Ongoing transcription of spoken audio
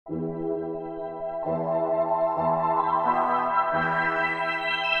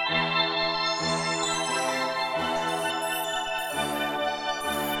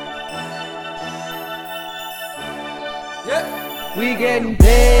We getting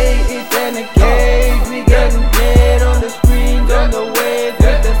paid, it's in a cage. We getting paid on the screens, on the waves,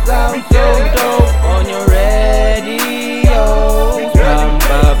 with the sound so dope. On your radio, pump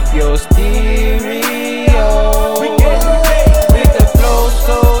up your stereo. With the flow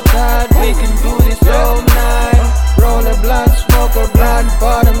so tight, we can do this all night. Roll a blunt, smoke a blunt,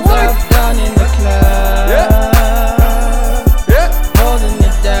 bottoms up, down in the club. Holding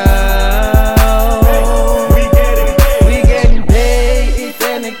it down. We getting paid, it's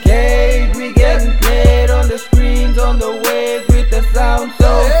in a cage. We getting played on the screens, on the waves, with the sound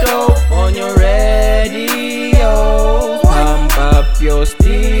so dope. On your radio, pump up your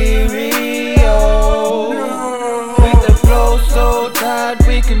stereo. With the flow so tight,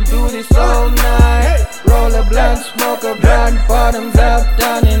 we can do this all night. Roll a blunt, smoke a blunt, bottoms up,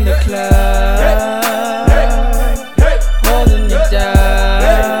 down in the club. Holding it down.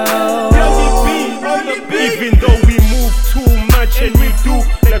 Even though we move too much and we do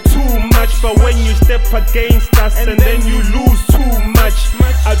like too much, but when you step against us and then you lose too much,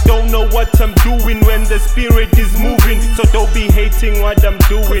 I don't know what I'm doing when the spirit is moving. So don't be hating what I'm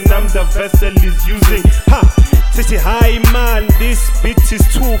doing, I'm the vessel is using. Ha! Say hi man, this beat is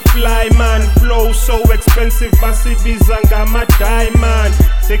too fly man. Flow so expensive, basibiza ngama diamond.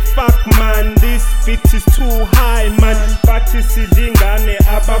 Say fuck man, this beat is too high man. Bathi silingane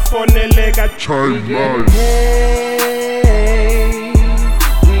abafoneleka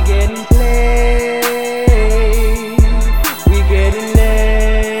We getting paid, we getting played, we getting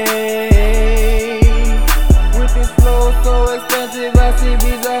laid. With this flow so expensive,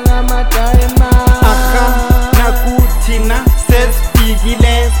 basibiza ngama diamond. Nakuthina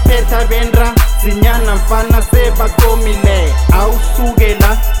sesibhikile siphetha bendra zinyana mfana sebakomile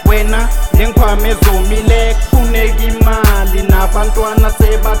awusukela wena lenkhwama ezomile kufuneka imali nabantwana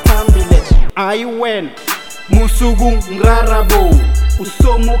sebathambile ayiwena musuku ngrarabo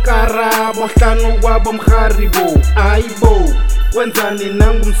usomukarabo hlanu kwabo mharibo ayibo wenzani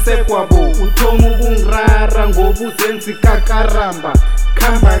nangumsekwabo uthoma ukungrara ngoba uzenza ikakaramba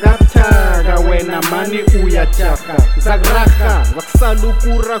khamba kabuthaka wena mani uyajaha zakuraha zakusala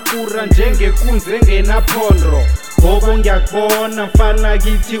ukurakura njengekunzi engenaphondro ngoba ngiyakubona mfana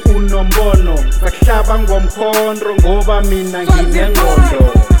kithi unombono zakuhlaba ngomkhondro ngoba mina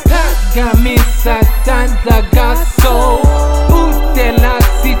nginengqondo Phakamisa isandla kaso utela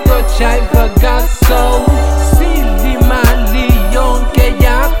sito chaiva kaso sidla imali yonke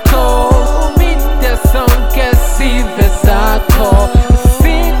yakho umide sonke sive sakho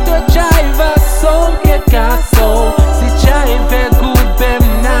sito chaiva sonke kaso sichaive kube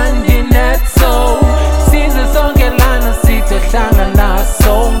mnandi netso size sonke lana sito hlangana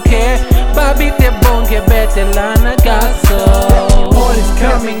sonke babite bonke betelana kaso. All is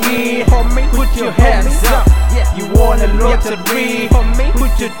coming in, homie, put your hands up. You want a lottery, homie,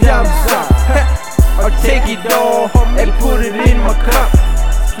 put your thumbs up. I'll take it all and put it in my cup.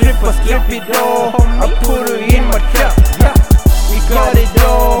 Strip it all, I put